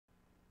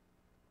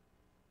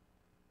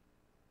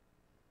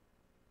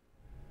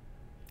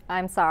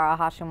I'm Sarah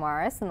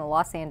Hashim-Waris in the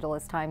Los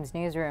Angeles Times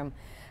newsroom.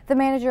 The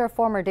manager of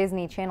former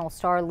Disney Channel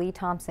star Lee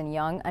Thompson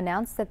Young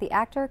announced that the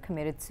actor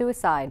committed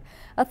suicide.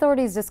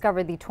 Authorities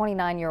discovered the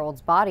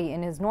 29-year-old's body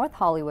in his North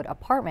Hollywood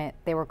apartment.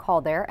 They were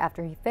called there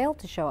after he failed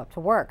to show up to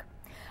work.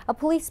 A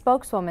police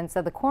spokeswoman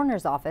said the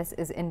coroner's office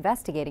is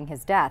investigating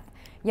his death.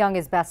 Young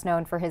is best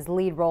known for his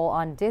lead role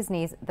on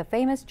Disney's The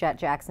Famous Jet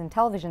Jackson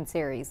television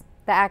series.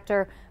 The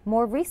actor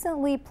more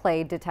recently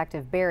played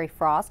Detective Barry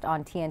Frost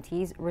on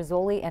TNT's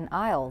Rizzoli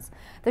Isles.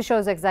 The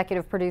show's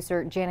executive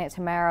producer Janet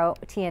Tamaro,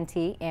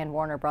 TNT, and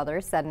Warner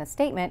Brothers said in a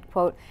statement,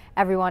 quote,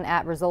 "Everyone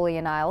at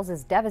Rizzoli Isles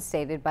is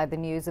devastated by the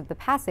news of the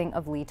passing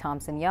of Lee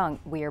Thompson Young.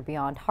 We are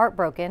beyond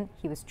heartbroken.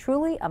 He was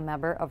truly a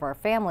member of our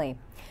family."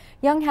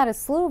 Young had a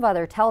slew of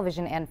other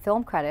television and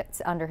film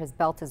credits under his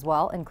belt as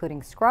well,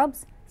 including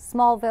Scrubs,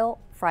 Smallville,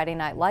 Friday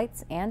Night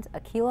Lights, and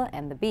Akeelah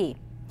and the Bee.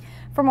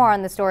 For more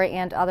on the story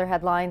and other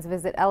headlines,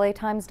 visit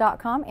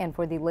LATimes.com, and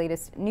for the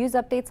latest news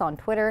updates on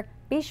Twitter,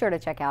 be sure to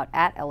check out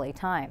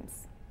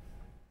 @LATimes.